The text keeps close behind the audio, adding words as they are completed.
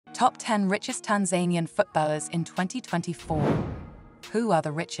Top 10 Richest Tanzanian Footballers in 2024. Who are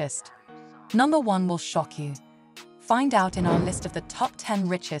the richest? Number 1 will shock you. Find out in our list of the top 10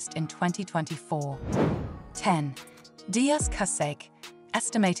 richest in 2024. 10. Dias Kasek,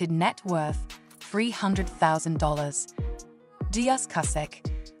 estimated net worth $300,000. Dias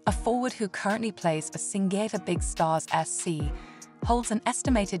Kasek, a forward who currently plays for Singida Big Stars SC, holds an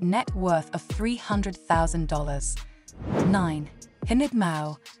estimated net worth of $300,000. 9. Hamid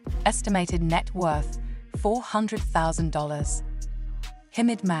Mao, estimated net worth $400,000.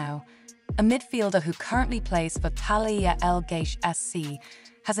 Hamid Mao, a midfielder who currently plays for Talaya El Geish SC,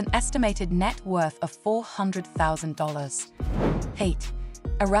 has an estimated net worth of $400,000. 8.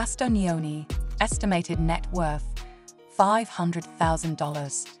 Erasto Nyoni, estimated net worth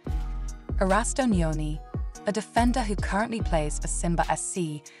 $500,000. Erasto Nyoni, a defender who currently plays for Simba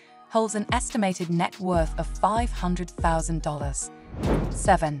SC, holds an estimated net worth of $500,000.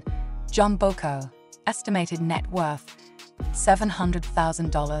 7. John Boko, estimated net worth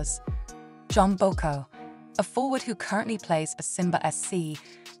 $700,000. John Boko, a forward who currently plays for Simba SC,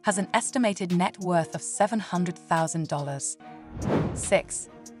 has an estimated net worth of $700,000. 6.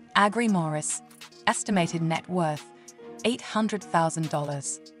 Agri Morris, estimated net worth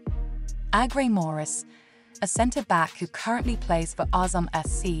 $800,000. Agri Morris, a centre-back who currently plays for Azam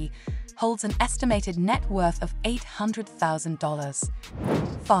SC, holds an estimated net worth of $800,000.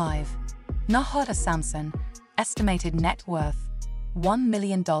 5. Nahoda Samson, estimated net worth $1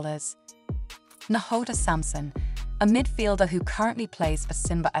 million. Nahoda Samson, a midfielder who currently plays for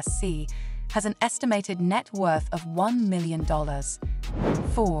Simba SC, has an estimated net worth of $1 million.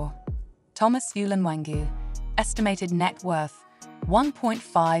 4. Thomas Ulimwengu, estimated net worth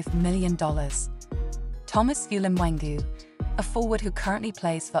 $1.5 million. Thomas Ulimwengu, a forward who currently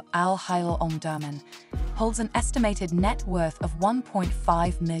plays for Al Hilal Omdurman, holds an estimated net worth of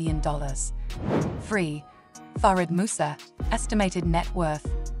 $1.5 million. 3. Farid Musa, estimated net worth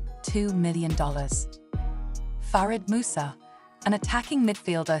 $2 million. Farid Musa, an attacking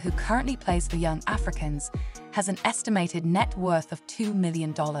midfielder who currently plays for Young Africans, has an estimated net worth of $2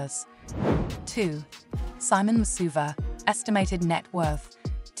 million. 2. Simon Msuva, estimated net worth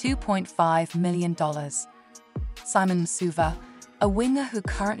 $2.5 million. Simon Msuva, a winger who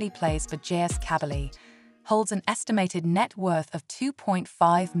currently plays for JS Kabylie, holds an estimated net worth of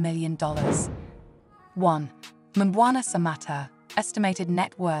 $2.5 million. 1. Mbwana Samata, estimated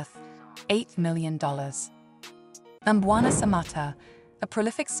net worth $8 million. Mbwana Samata, a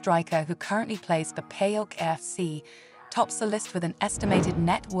prolific striker who currently plays for PAOK FC, tops the list with an estimated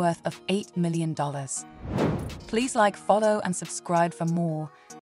net worth of $8 million. Please like, follow, and subscribe for more.